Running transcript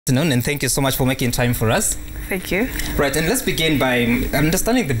afternoon, and thank you so much for making time for us. Thank you. Right, and let's begin by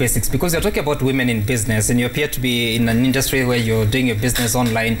understanding the basics, because you're talking about women in business, and you appear to be in an industry where you're doing your business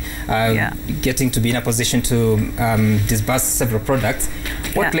online, getting to be in a position to disburse several products.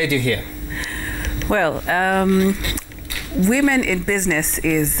 What led you here? Well, women in business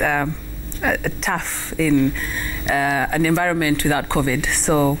is tough in an environment without COVID.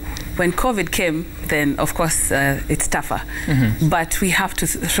 So when COVID came, then of course it's tougher. But we have to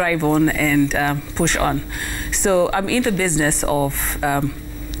thrive on and push on. So I'm in the business of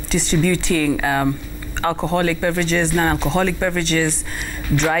distributing alcoholic beverages, non-alcoholic beverages,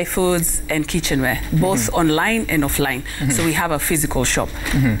 dry foods, and kitchenware, both online and offline. So we have a physical shop.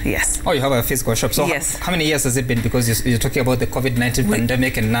 Yes. Oh, you have a physical shop. So yes. How many years has it been? Because you're talking about the COVID-19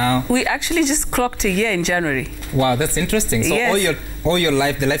 pandemic, and now we actually just clocked a year in January. Wow, that's interesting. So yes. all your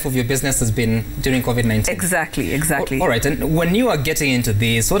life, the life of your business has been during COVID-19. Exactly. All right. And when you are getting into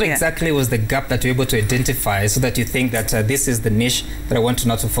this, what exactly was the gap that you're able to identify so that you think that this is the niche that I want to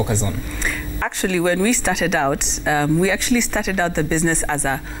now to focus on? Actually, when we started out, we actually started out the business as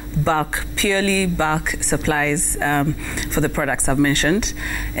a purely bulk supplies for the products I've mentioned.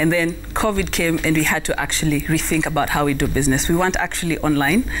 And then COVID came and we had to actually rethink about how we do business. We weren't actually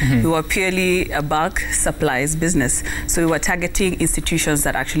online. We were purely a bulk supplies business. So we were targeting institutions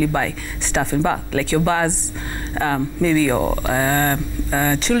that actually buy stuff in bulk, like your bars, maybe your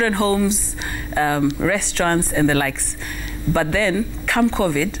children homes, restaurants, and the likes. But then, come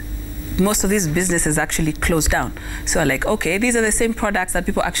COVID, most of these businesses actually closed down. So like, okay, these are the same products that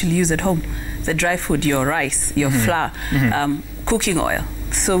people actually use at home. The dry food, your rice, your flour, cooking oil.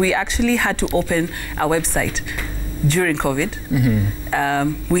 So we actually had to open a website during COVID.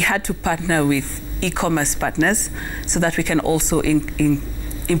 We had to partner with e-commerce partners so that we can also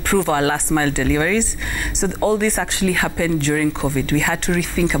improve our last mile deliveries. So all this actually happened during COVID. We had to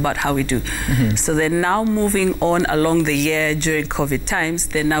rethink about how we do. So then now moving on along the year during COVID times,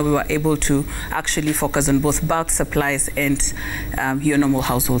 then now we were able to actually focus on both bulk supplies and your normal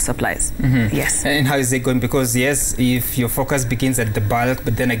household supplies. Yes. And how is it going? Because yes, if your focus begins at the bulk,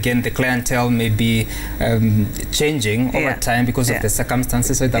 but then again the clientele may be changing over time because of the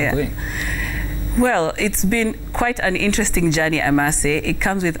circumstances. How is that going? Well, it's been quite an interesting journey, I must say. It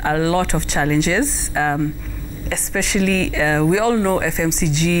comes with a lot of challenges, especially we all know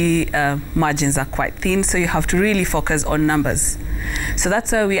FMCG margins are quite thin, so you have to really focus on numbers. So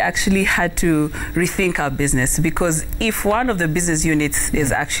that's why we actually had to rethink our business, because if one of the business units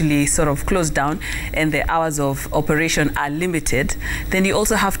is actually sort of closed down and the hours of operation are limited, then you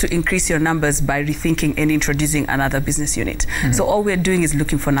also have to increase your numbers by rethinking and introducing another business unit. So all we're doing is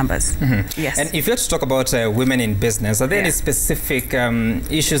looking for numbers. Yes. And if you had to talk about women in business, are there any specific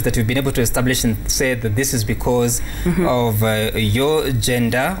issues that you've been able to establish and say that this is because of your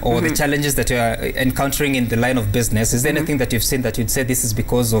gender or the challenges that you are encountering in the line of business? Is there anything that you've seen that you'd say this is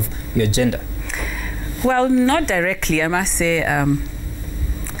because of your gender? Well, not directly. I must say,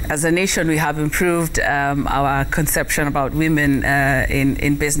 as a nation, we have improved our conception about women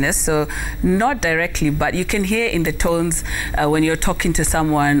in business. So not directly, but you can hear in the tones when you're talking to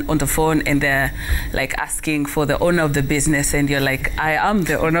someone on the phone and they're like asking for the owner of the business, and you're like, I am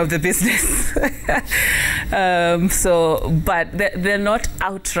the owner of the business. But they're not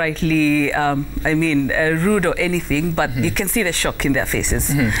outrightly, rude or anything, but you can see the shock in their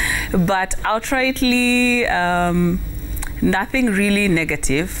faces. But outrightly, nothing really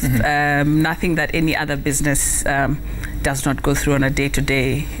negative, nothing that any other business does not go through on a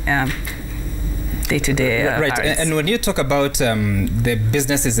day-to-day right. And when you talk about the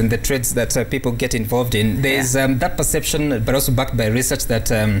businesses and the trades that people get involved in, there's that perception, but also backed by research,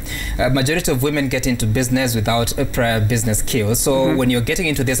 that a majority of women get into business without a prior business skills. So when you're getting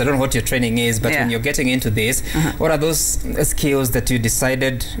into this, I don't know what your training is, but when you're getting into this, what are those skills that you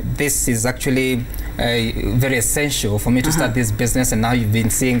decided this is actually very essential for me to start this business, and now you've been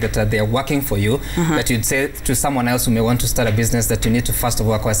seeing that they are working for you, that you'd say to someone else who may want to start a business that you need to first of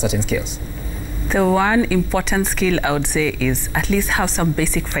all acquire certain skills? The one important skill I would say is at least have some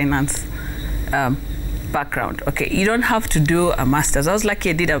basic finance background. Okay, you don't have to do a master's. I was lucky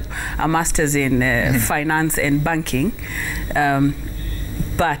I did a master's in finance and banking,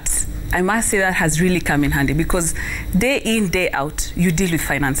 but I must say that has really come in handy, because day in, day out, you deal with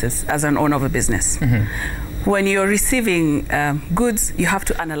finances as an owner of a business. When you're receiving goods, you have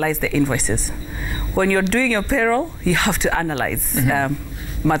to analyze the invoices. When you're doing your payroll, you have to analyze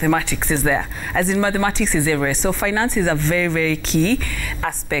mathematics is there. As in, mathematics is everywhere. So finance is a very, very key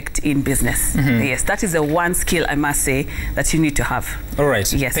aspect in business. Yes, that is the one skill, I must say, that you need to have. All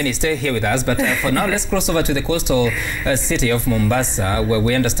right. Yes. Penny, stay here with us. But for now, let's cross over to the coastal city of Mombasa, where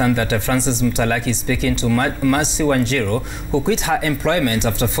we understand that Frances Mtalaki is speaking to Mercy Wanjiru, who quit her employment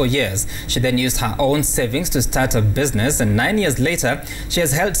after 4 years. She then used her own savings to start a business, and 9 years later, she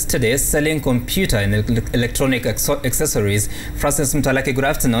has held steady selling computer and electronic accessories. Frances Mtalaki, good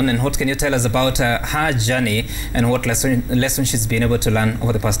afternoon, and what can you tell us about her journey and what lesson she's been able to learn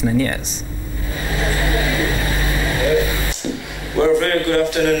over the past 9 years? Well, very good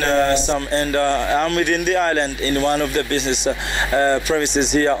afternoon, Sam, and I'm within the island in one of the business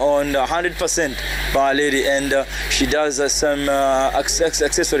premises here on 100% by a lady, and she does some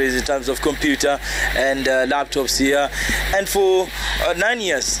accessories in terms of computer and laptops here. And for 9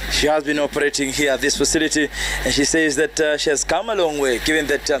 years, she has been operating here at this facility, and she says that she has come a long way, given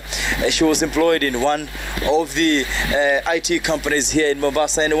that she was employed in one of the IT companies here in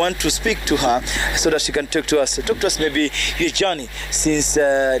Mombasa, and I want to speak to her so that she can talk to us maybe your journey since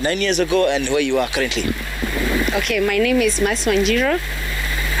 9 years ago and where you are currently. Okay, my name is Mercy Wanjiru.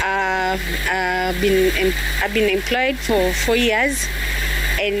 I've been employed for 4 years,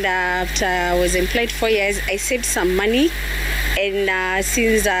 and after I was employed 4 years, I saved some money. And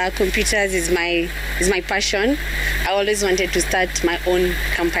since computers is my passion, I always wanted to start my own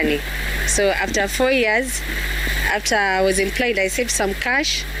company. So after 4 years, after I was employed, I saved some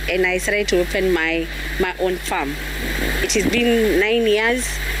cash and I started to open my own farm. It has been 9 years.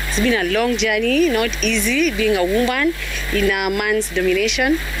 It's been a long journey, not easy being a woman in a man's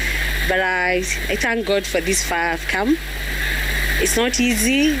domination. But I thank God for this far I've come. It's not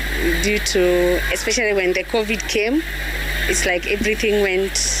easy due to, especially when the COVID came, it's like everything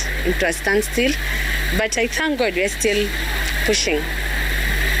went into a standstill. But I thank God we're still pushing.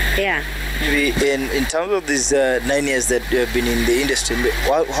 Yeah. In terms of these 9 years that you have been in the industry,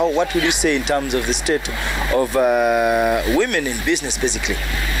 what would you say in terms of the state of women in business, basically?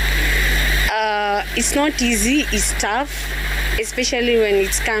 It's not easy, it's tough, especially when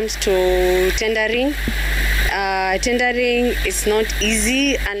it comes to tendering. Tendering is not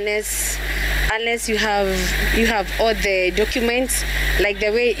easy unless you have all the documents. Like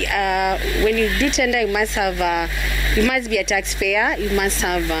the way when you do tender, you must be a taxpayer, you must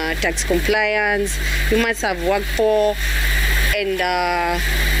have tax compliance, you must have worked for, and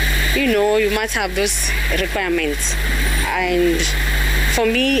you must have those requirements. And for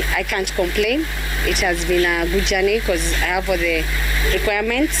me, I can't complain. It has been a good journey because I have all the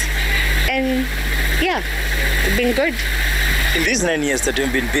requirements, and yeah, it's been good. In these 9 years that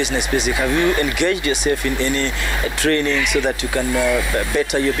you've been business basic, have you engaged yourself in any training so that you can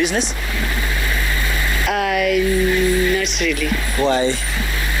better your business? Not really. Why?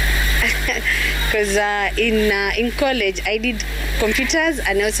 Because in college I did computers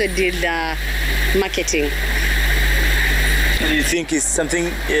and also did marketing. Do you think it's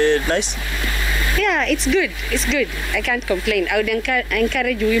something nice? Yeah, it's good. It's good. I can't complain. I would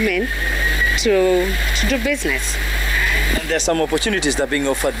encourage women to do business. And there are some opportunities that are being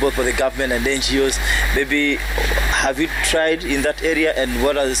offered both by the government and the NGOs. Maybe have you tried in that area, and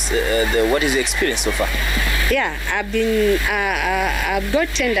what is the experience so far? Yeah, I've got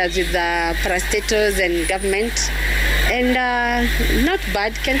tenders with the parastatals and government, and not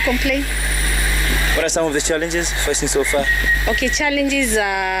bad. Can't complain. What are some of the challenges facing so far? Okay, challenges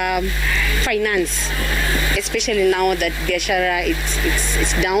finance, especially now that biashara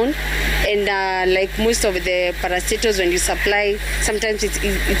it's down, and like most of the parastatals, when you supply, sometimes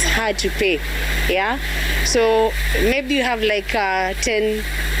it's hard to pay. Yeah, so maybe you have like 10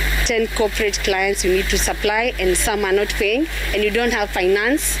 corporate clients you need to supply, and some are not paying, and you don't have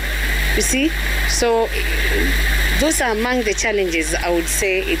finance. You see, so those are among the challenges I would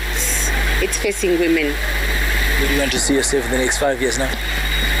say it's facing women. Where do you want to see yourself in the next 5 years now?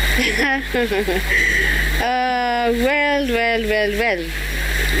 Well.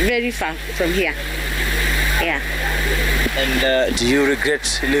 Very far from here. Yeah. And do you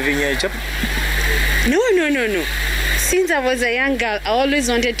regret leaving your job? No. Since I was a young girl, I always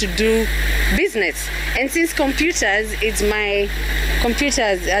wanted to do business. And since computers has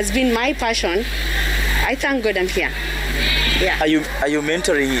been my passion, I thank God I'm here. Yeah. Are you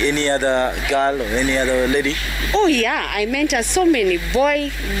mentoring any other girl or any other lady? Oh yeah, I mentor so many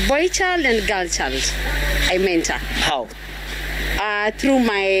boy child and girl child. I mentor. How? Through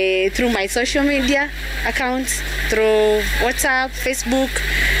my social media accounts, through WhatsApp, Facebook.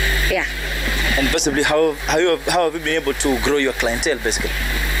 Yeah. And possibly how have you been able to grow your clientele basically?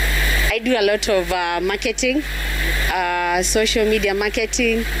 I do a lot of marketing. social media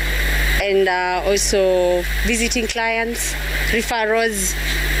marketing, and also visiting clients, referrals.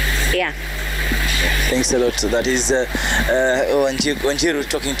 Yeah. Thanks a lot. That is Wanjiru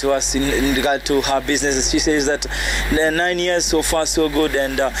talking to us in regard to her business. She says that 9 years so far so good,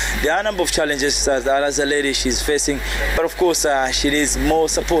 and there are a number of challenges as a lady she's facing, but of course she needs more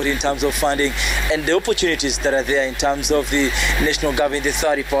support in terms of funding and the opportunities that are there in terms of the national government, the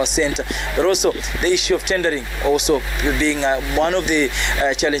 30%, but also the issue of tendering also being one of the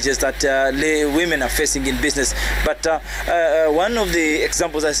challenges that women are facing in business. But one of the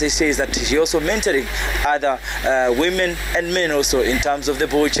examples, as I say, is that she also mentoring other women and men also in terms of the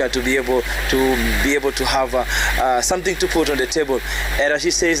butcher to be able to have something to put on the table. And as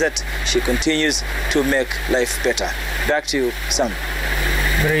she says that she continues to make life better. Back to you, Sam.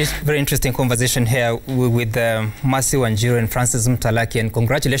 Very, very interesting conversation here with Mercy Wanjiru and Francis Mtalaki, and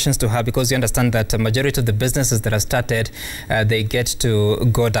congratulations to her, because you understand that a majority of the businesses that are started, they get to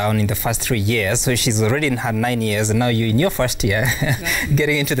go down in the first 3 years. So she's already in her 9 years, and now you're in your first year,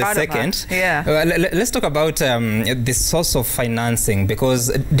 getting into the second. Yeah. Let's talk about the source of financing,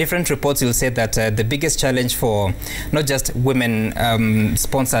 because different reports will say that the biggest challenge for not just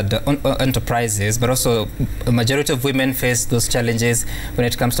women-sponsored enterprises, but also a majority of women face those challenges when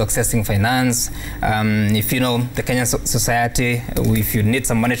it comes to accessing finance. If you know the Kenyan society, if you need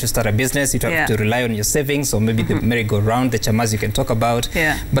some money to start a business, you have to rely on your savings, or maybe the merry-go-round, the chamas you can talk about.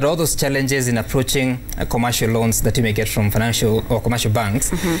 But all those challenges in approaching commercial loans that you may get from financial or commercial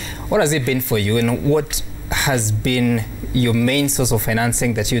banks, what has it been for you, and what has been your main source of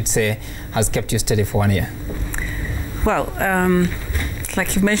financing that you'd say has kept you steady for 1 year? Well,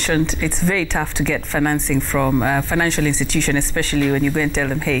 like you mentioned, it's very tough to get financing from a financial institution, especially when you go and tell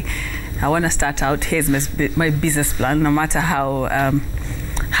them, hey, I want to start out, here's my business plan, no matter how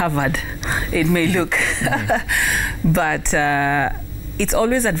Harvard it may look. But it's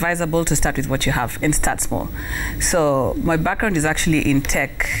always advisable to start with what you have and start small. So my background is actually in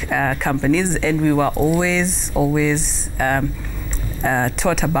tech companies, and we were always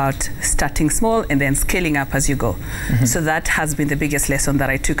taught about starting small and then scaling up as you go. So that has been the biggest lesson that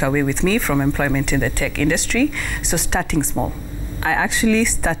I took away with me from employment in the tech industry. So starting small. I actually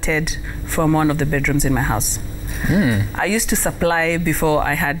started from one of the bedrooms in my house. I used to supply before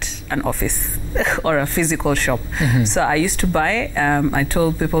I had an office or a physical shop. So I used to buy, I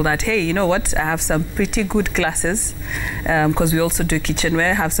told people that, hey, you know what, I have some pretty good glasses, because we also do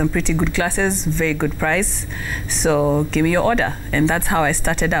kitchenware, have some pretty good glasses, very good price, so give me your order. And that's how I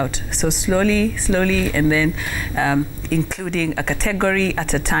started out. So slowly, and then including a category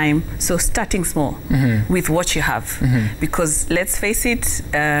at a time. So starting small with what you have. Because let's face it,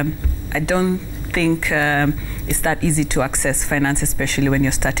 I don't think it's that easy to access finance, especially when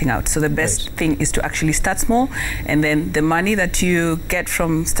you're starting out. So the best thing is to actually start small, and then the money that you get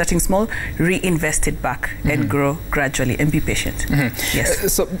from starting small, reinvest it back and grow gradually, and be patient.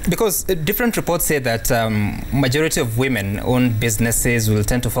 Yes. So because different reports say that majority of women-owned businesses will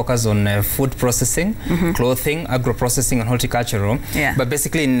tend to focus on food processing, clothing, agro-processing, and horticultural. But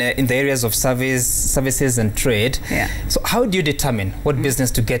basically in the areas of services and trade. So how do you determine what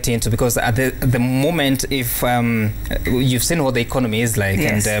business to get into? Because at the moment, if you've seen what the economy is like,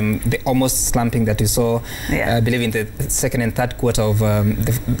 and the almost slumping that you saw, I believe in the second and third quarter of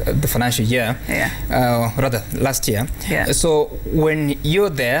the financial year, rather last year. So when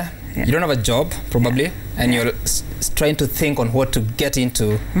you're there, you don't have a job probably, and you're trying to think on what to get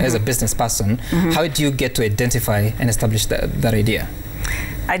into as a business person. How do you get to identify and establish that idea?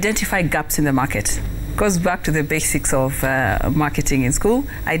 Identify gaps in the market. Goes back to the basics of marketing in school.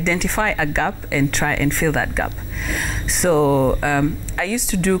 Identify a gap and try and fill that gap. So I used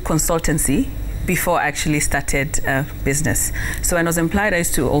to do consultancy before I actually started business. So when I was employed, I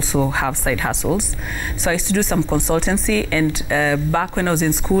used to also have side hustles. So I used to do some consultancy, and back when I was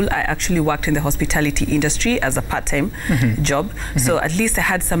in school, I actually worked in the hospitality industry as a part-time job. So at least I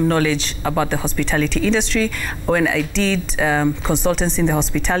had some knowledge about the hospitality industry. When I did consultancy in the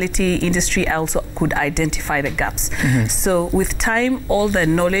hospitality industry, I also could identify the gaps. So with time, all the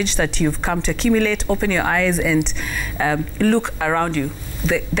knowledge that you've come to accumulate, open your eyes and look around you.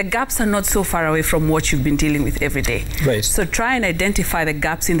 The gaps are not so far away from what you've been dealing with every day. So try and identify the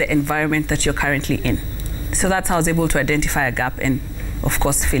gaps in the environment that you're currently in. So that's how I was able to identify a gap and, of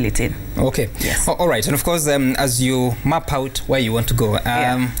course, fill it in. Okay. Yes. All right. And of course, as you map out where you want to go,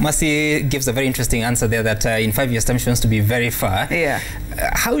 Mercy gives a very interesting answer there that in 5 years' time she wants to be very far.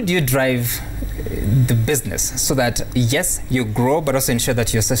 How do you drive the business so that, yes, you grow, but also ensure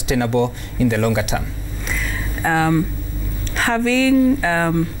that you're sustainable in the longer term? Having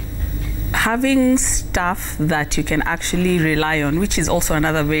having staff that you can actually rely on, which is also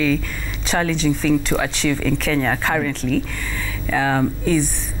another very challenging thing to achieve in Kenya currently,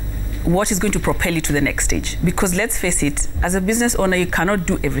 is what is going to propel you to the next stage. Because let's face it, as a business owner, you cannot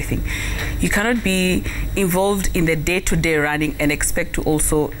do everything. You cannot be involved in the day-to-day running and expect to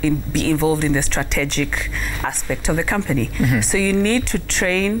also be involved in the strategic aspect of the company. So you need to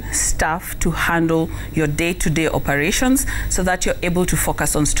train staff to handle your day-to-day operations so that you're able to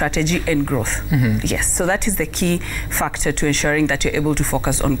focus on strategy and growth. Yes, so that is the key factor to ensuring that you're able to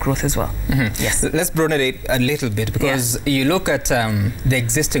focus on growth as well. Yes. Let's broaden it a little bit, because you look at the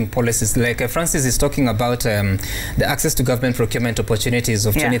existing policies. Like Francis is talking about the access to government procurement opportunities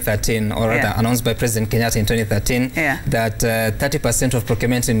of 2013, or rather announced by President Kenyatta in 2013, that 30% of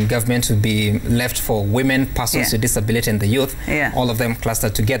procurement in government will be left for women, persons with disability, and the youth, all of them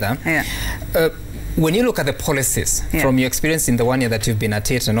clustered together. When you look at the policies, from your experience in the 1 year that you've been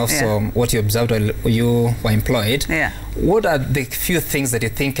at it, and also what you observed while you were employed, what are the few things that you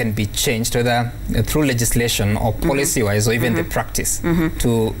think can be changed, whether through legislation or policy-wise, or even the practice,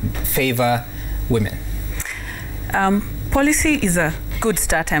 to favor women? Policy is a good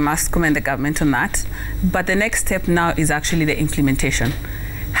start. I must commend the government on that. But the next step now is actually the implementation.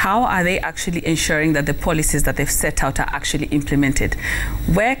 How are they actually ensuring that the policies that they've set out are actually implemented?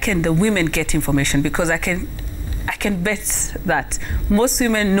 Where can the women get information? Because I can bet that most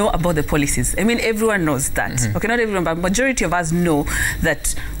women know about the policies. I mean, everyone knows that. Okay, not everyone, but majority of us know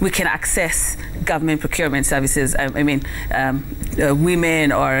that we can access government procurement services. I mean,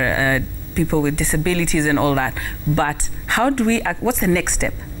 women or people with disabilities and all that. But how do we, what's the next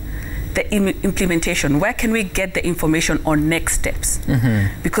step? The implementation. Where can we get the information on next steps?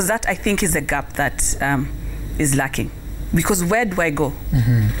 Because that, I think, is a gap that is lacking. Because where do I go?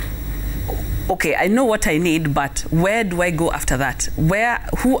 Okay, I know what I need, but where do I go after that?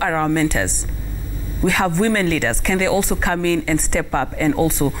 Who are our mentors? We have women leaders. Can they also come in and step up and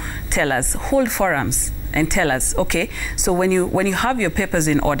also tell us, hold forums and tell us, okay, so when you have your papers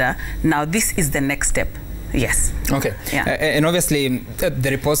in order, now this is the next step. Yes. Okay. And obviously, the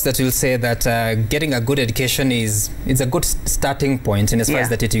reports that will say that getting a good education is a good starting point, in as far as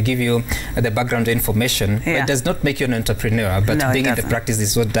that it will give you the background information. But it does not make you an entrepreneur, but being in the practice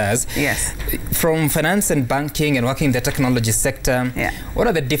is what does. Yes. From finance and banking and working in the technology sector, what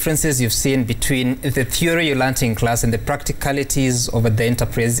are the differences you've seen between the theory you learned in class and the practicalities of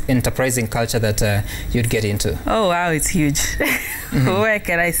the enterprising culture that you'd get into? Oh, wow, it's huge. Where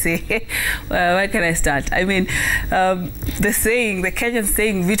can I say? Where can I start? I mean, the Kenyan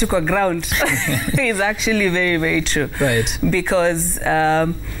saying, "Vitu kwa ground," is actually very, very true. Right. Because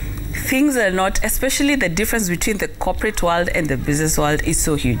things are not, especially the difference between the corporate world and the business world is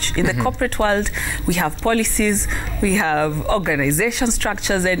so huge. In the corporate world, we have policies, we have organization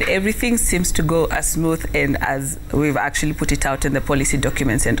structures, and everything seems to go as smooth and as we've actually put it out in the policy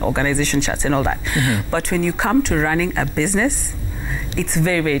documents and organization charts and all that. But when you come to running a business, it's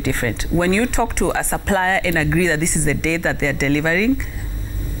very, very different. When you talk to a supplier and agree that this is the day that they're delivering,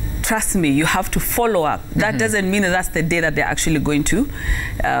 trust me, you have to follow up. That doesn't mean that that's the day that they're actually going to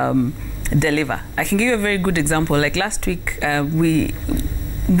deliver. I can give you a very good example. Like last week,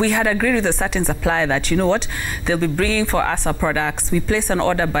 we had agreed with a certain supplier that, you know what, they'll be bringing for us our products. We place an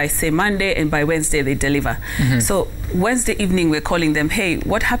order by, say, Monday, and by Wednesday they deliver. So Wednesday evening, we're calling them, hey,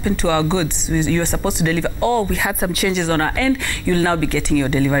 what happened to our goods? You were supposed to deliver. Oh, we had some changes on our end. You'll now be getting your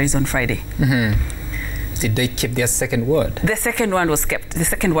deliveries on Friday. Did they keep their second word? The second one was kept. The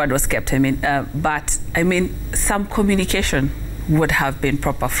second word was kept. I mean, but I mean, some communication would have been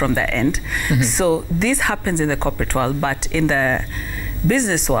proper from their end. So this happens in the corporate world, but in the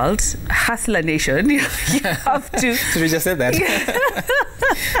business world, hustler nation, you have to. So we just said that.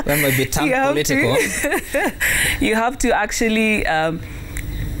 That might be tongue political. You have to actually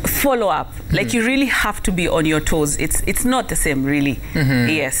follow up. Like you really have to be on your toes. It's not the same, really.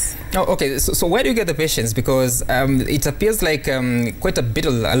 Yes. Oh, okay. So where do you get the patience? Because it appears like quite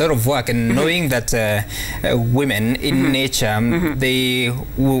a lot of work, and knowing that women in nature, they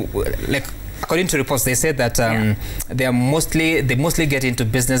like. According to reports, they said that they mostly get into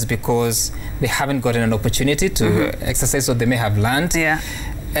business because they haven't gotten an opportunity to exercise what they may have learned.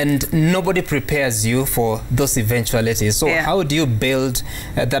 And nobody prepares you for those eventualities. So how do you build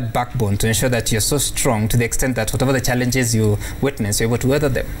that backbone to ensure that you're so strong to the extent that whatever the challenges you witness, you're able to weather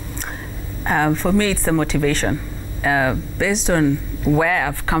them? For me, it's the motivation. Based on where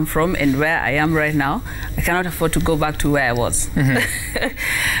I've come from and where I am right now, I cannot afford to go back to where I was.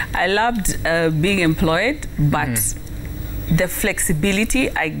 I loved being employed, but the flexibility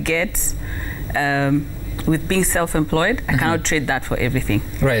I get with being self-employed, I cannot trade that for everything.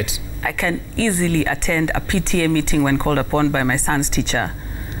 Right. I can easily attend a PTA meeting when called upon by my son's teacher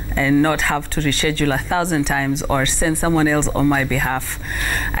and not have to reschedule 1,000 times or send someone else on my behalf.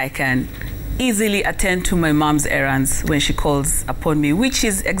 I can easily attend to my mom's errands when she calls upon me, which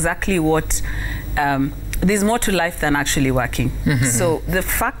is exactly what there's more to life than actually working. Mm-hmm. So the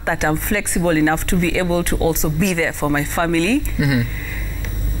fact that I'm flexible enough to be able to also be there for my family, mm-hmm.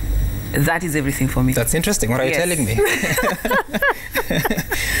 that is everything for me. That's interesting. What are you telling me?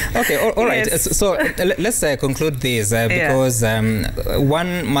 Okay, all right. Yes. So let's conclude this because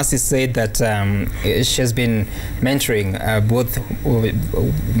one Mercy said that she has been mentoring both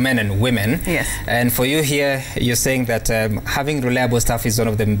men and women. Yes. And for you here, you're saying that having reliable staff is one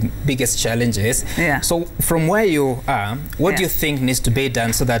of the biggest challenges. Yeah. So from where you are, what do you think needs to be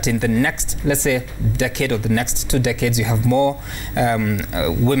done so that in the next, let's say, decade or the next 2 decades, you have more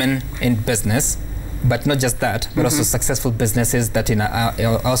women in business? But not just that, but also successful businesses that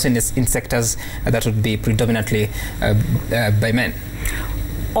also in sectors that would be predominantly by men.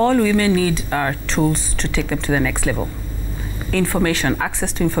 All women need are tools to take them to the next level. Information,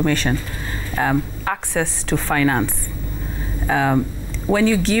 access to information, access to finance. When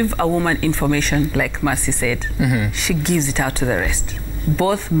you give a woman information, like Mercy said, she gives it out to the rest.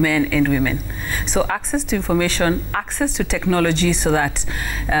 Both men and women. So access to information, access to technology, so that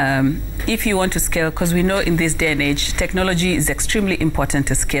if you want to scale, because we know in this day and age, technology is extremely important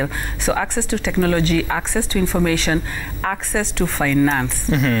to scale. So access to technology, access to information, access to finance.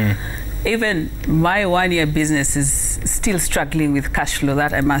 Even my one-year business is still struggling with cash flow,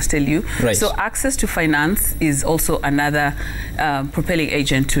 that I must tell you. Right. So access to finance is also another propelling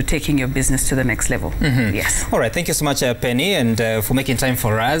agent to taking your business to the next level. Yes. All right. Thank you so much, Penny, and for making time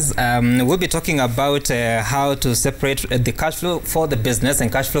for us. We'll be talking about how to separate the cash flow for the business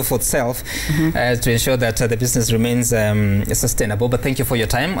and cash flow for itself to ensure that the business remains sustainable. But thank you for your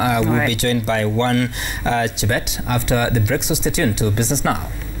time. We'll be joined by one Chebet after the break, so stay tuned to Business Now.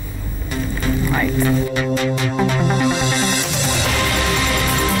 Right.